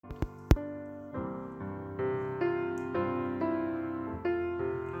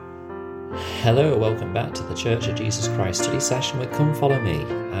Hello, welcome back to the Church of Jesus Christ study session with Come Follow Me.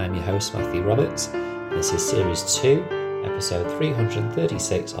 I'm your host Matthew Roberts. This is Series 2, Episode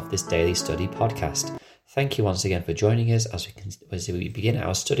 336 of this daily study podcast. Thank you once again for joining us as we begin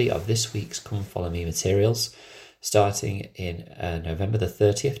our study of this week's Come Follow Me materials, starting in November the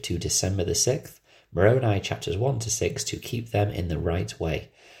 30th to December the 6th, Moroni chapters 1 to 6 to keep them in the right way.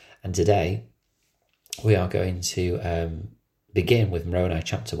 And today we are going to begin with Moroni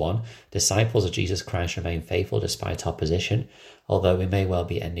chapter 1. Disciples of Jesus Christ remain faithful despite opposition, although we may well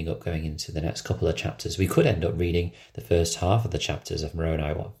be ending up going into the next couple of chapters. We could end up reading the first half of the chapters of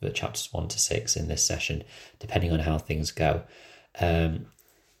Moroni, chapters 1 to 6 in this session, depending on how things go. I'm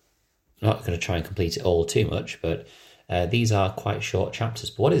not going to try and complete it all too much, but these are quite short chapters.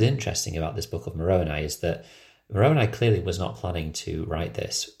 But what is interesting about this book of Moroni is that Moroni clearly was not planning to write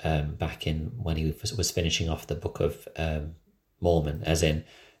this back in when he was finishing off the book of Mormon, as in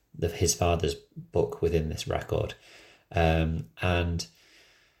his father's book within this record. And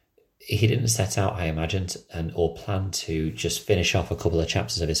he didn't set out, I imagined, or plan to just finish off a couple of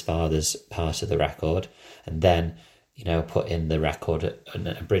chapters of his father's part of the record and then, put in the record and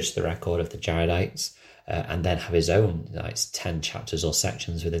abridge the record of the Jaredites and then have his own 10 chapters or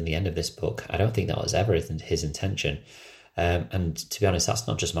sections within the end of this book. I don't think that was ever his intention. And to be honest, that's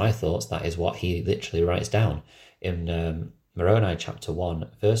not just my thoughts. That is what he literally writes down in Moroni chapter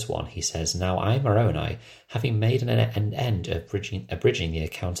 1, verse 1, he says, "Now I, Moroni, having made an end of abridging the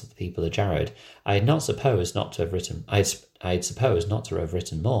account of the people of Jared, I had supposed not to have written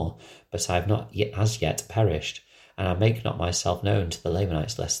more, but I have not yet, as yet perished, and I make not myself known to the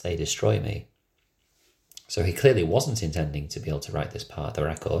Lamanites lest they destroy me." So he clearly wasn't intending to be able to write this part of the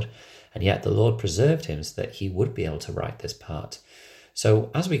record, and yet the Lord preserved him so that he would be able to write this part.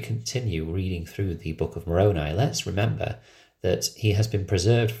 So as we continue reading through the book of Moroni, let's remember that he has been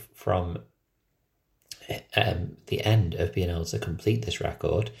preserved from the end of being able to complete this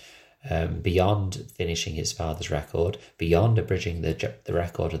record, beyond finishing his father's record, beyond abridging the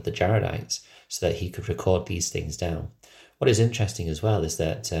record of the Jaredites, so that he could record these things down. What is interesting as well is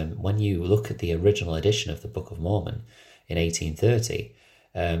that when you look at the original edition of the Book of Mormon in 1830,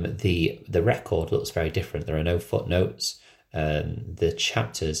 the record looks very different. There are no footnotes. The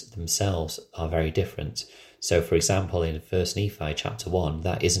chapters themselves are very different. So, for example, in 1 Nephi chapter 1,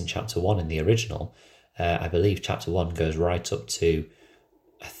 that isn't chapter 1 in the original. I believe chapter 1 goes right up to,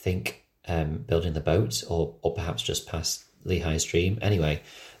 I think, building the boat, or perhaps just past Lehi Stream. Anyway,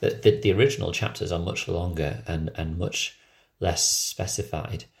 the original chapters are much longer and much less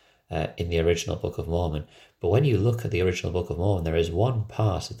specified in the original Book of Mormon. But when you look at the original Book of Mormon, there is one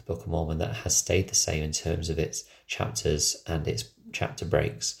part of the Book of Mormon that has stayed the same in terms of its chapters and its chapter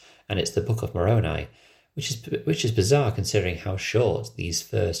breaks, and it's the Book of Moroni, which is bizarre considering how short these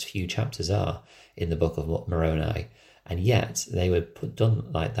first few chapters are in the Book of Moroni, and yet they were done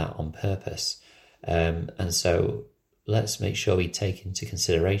like that on purpose. And so let's make sure we take into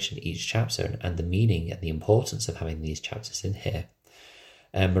consideration each chapter and the meaning and the importance of having these chapters in here.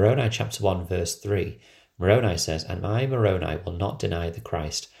 Moroni chapter 1 verse 3, Moroni says, "And I, Moroni, will not deny the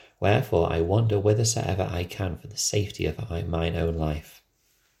Christ, wherefore I wander whithersoever I can for the safety of mine own life."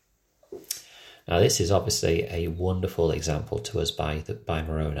 Now this is obviously a wonderful example to us by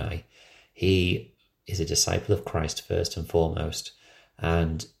Moroni. He is a disciple of Christ first and foremost,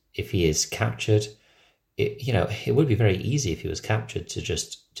 and if he is captured, it would be very easy if he was captured to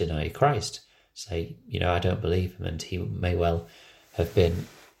just deny Christ, say, I don't believe him, and he may well have been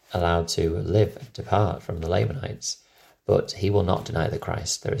allowed to live and depart from the Lamanites, but he will not deny the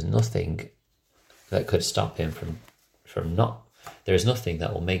Christ. There is nothing that could stop him there is nothing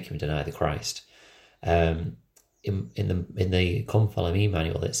that will make him deny the Christ. In the Come Follow Me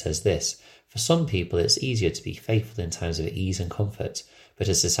manual, it says this: "For some people it's easier to be faithful in times of ease and comfort, but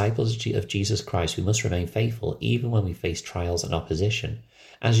as disciples of Jesus Christ we must remain faithful even when we face trials and opposition."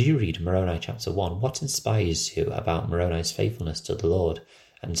 As you read Moroni chapter 1, what inspires you about Moroni's faithfulness to the Lord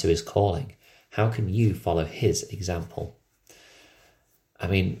and to his calling? How can you follow his example? I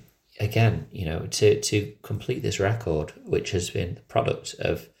mean, again, to complete this record, which has been the product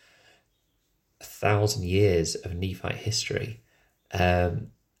of 1,000 years of Nephite history,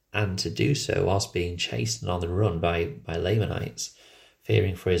 and to do so whilst being chased and on the run by Lamanites,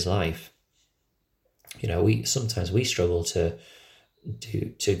 fearing for his life. We struggle to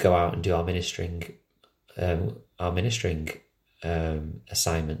go out and do our ministering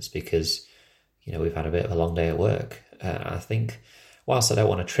assignments because we've had a bit of a long day at work. I think, whilst I don't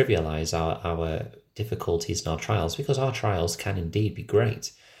want to trivialize our difficulties and our trials, because our trials can indeed be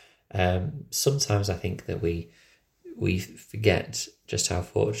great, sometimes I think that we we forget just how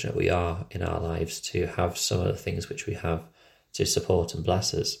fortunate we are in our lives to have some of the things which we have to support and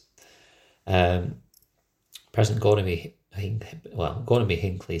bless us. President Gordon B.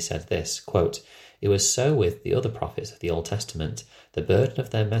 Hinckley said this, quote, "It was so with the other prophets of the Old Testament. The burden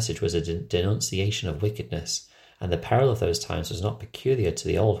of their message was a denunciation of wickedness, and the peril of those times was not peculiar to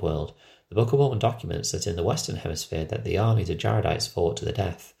the Old World. The Book of Mormon documents that in the Western Hemisphere that the armies of Jaredites fought to the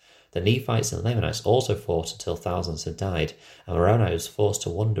death. The Nephites and Lamanites also fought until thousands had died, and Moroni was forced to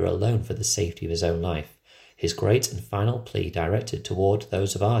wander alone for the safety of his own life. His great and final plea directed toward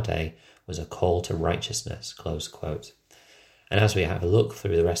those of our day was a call to righteousness," close quote. And as we have a look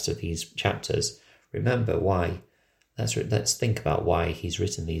through the rest of these chapters, remember why. Let's think about why he's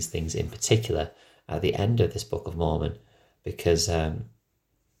written these things in particular at the end of this Book of Mormon, because it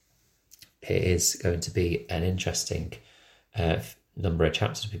is going to be an interesting number of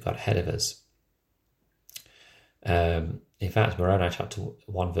chapters we've got ahead of us. In fact, Moroni chapter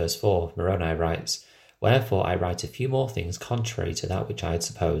 1 verse 4, Moroni writes, "Wherefore I write a few more things contrary to that which I had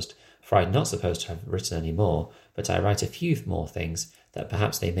supposed, for I had not supposed to have written any more, but I write a few more things, that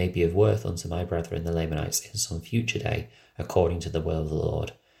perhaps they may be of worth unto my brethren the Lamanites in some future day, according to the will of the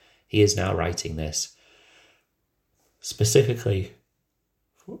Lord." He is now writing this specifically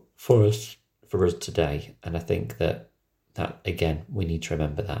for us today, and I think that again, we need to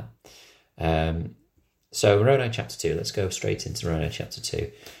remember that. So Moroni chapter 2, let's go straight into Moroni chapter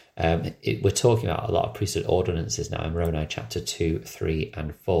 2. We're talking about a lot of priesthood ordinances now in Moroni chapter 2, 3,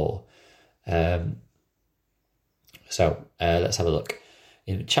 and 4. So let's have a look.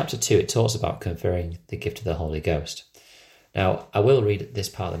 In chapter 2, it talks about conferring the gift of the Holy Ghost. Now, I will read this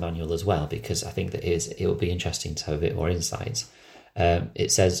part of the manual as well, because I think that it will be interesting to have a bit more insight.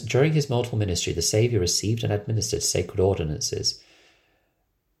 It says, "During his mortal ministry, the Saviour received and administered sacred ordinances.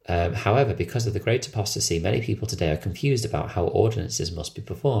 However, because of the great apostasy, many people today are confused about how ordinances must be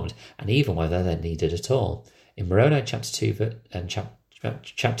performed, and even whether they're needed at all. In Moroni chapter 2 and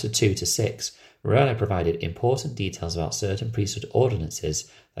chapter 2 to 6, Moroni provided important details about certain priesthood ordinances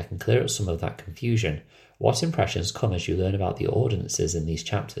that can clear up some of that confusion. What impressions come as you learn about the ordinances in these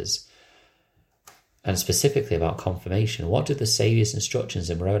chapters? And specifically about confirmation, what do the Saviour's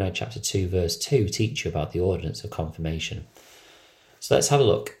instructions in Moroni chapter 2 verse 2 teach you about the ordinance of confirmation?" So let's have a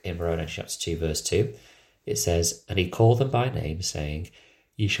look in Moroni chapter 2 verse 2. It says, "And he called them by name, saying,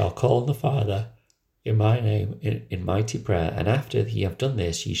 Ye shall call on the Father in my name in mighty prayer, and after ye have done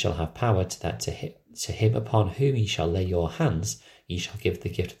this, ye shall have power to him upon whom ye shall lay your hands, ye shall give the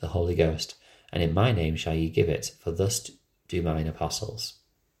gift of the Holy Ghost, and in my name shall ye give it, for thus do mine apostles."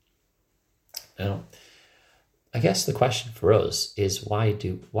 Now, I guess the question for us is, why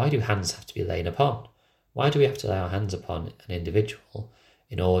do hands have to be laid upon? Why do we have to lay our hands upon an individual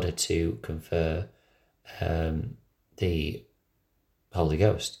in order to confer the Holy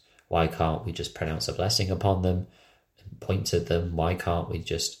Ghost? Why can't we just pronounce a blessing upon them and point at them? Why can't we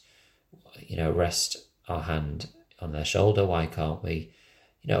just, rest our hand on their shoulder? Why can't we,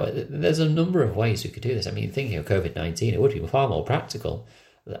 there's a number of ways we could do this. I mean, thinking of COVID-19, it would be far more practical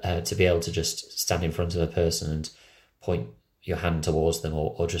to be able to just stand in front of a person and point your hand towards them,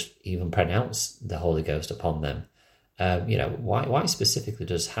 or just even pronounce the Holy Ghost upon them. Why specifically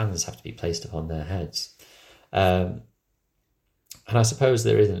does hands have to be placed upon their heads? And I suppose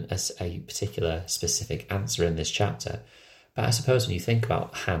there isn't a particular specific answer in this chapter, but I suppose when you think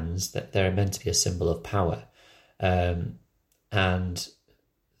about hands, that they're meant to be a symbol of power, and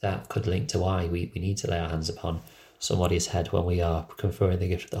that could link to why we need to lay our hands upon somebody's head when we are conferring the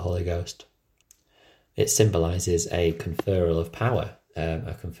gift of the Holy Ghost. It symbolises a conferral of power,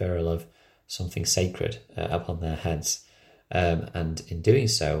 a conferral of something sacred upon their heads. And in doing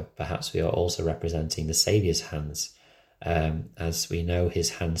so, perhaps we are also representing the Saviour's hands, as we know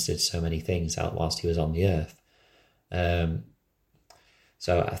his hands did so many things out whilst he was on the earth.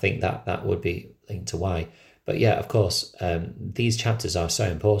 So I think that would be linked to why. But yeah, of course, these chapters are so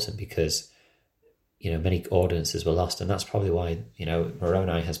important because many ordinances were lost, and that's probably why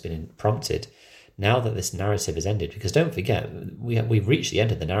Moroni has been prompted now that this narrative has ended. Because don't forget, we've reached the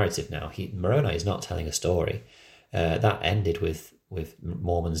end of the narrative now. Moroni is not telling a story that ended with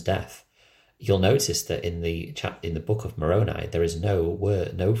Mormon's death. You'll notice that in the book of Moroni there is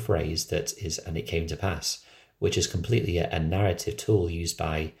no phrase that is "and it came to pass," which is completely a narrative tool used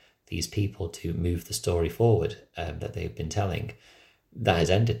by these people to move the story forward that they've been telling. That has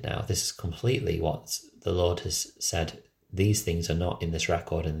ended now. This is completely what the Lord has said. These things are not in this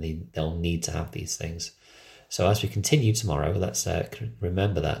record, and they'll need to have these things. So as we continue tomorrow, let's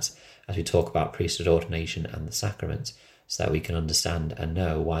remember that as we talk about priesthood ordination and the sacrament. so that we can understand and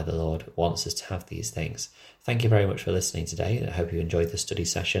know why the Lord wants us to have these things. Thank you very much for listening today. I hope you enjoyed the study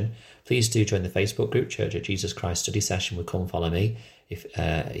session. Please do join the Facebook group, Church of Jesus Christ Study Session with Come Follow Me, if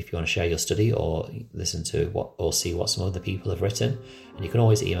you want to share your study or listen to what or see what some other people have written. And you can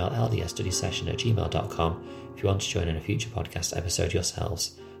always email ldsstudysession@gmail.com if you want to join in a future podcast episode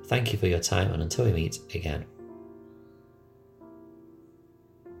yourselves. Thank you for your time, and until we meet again.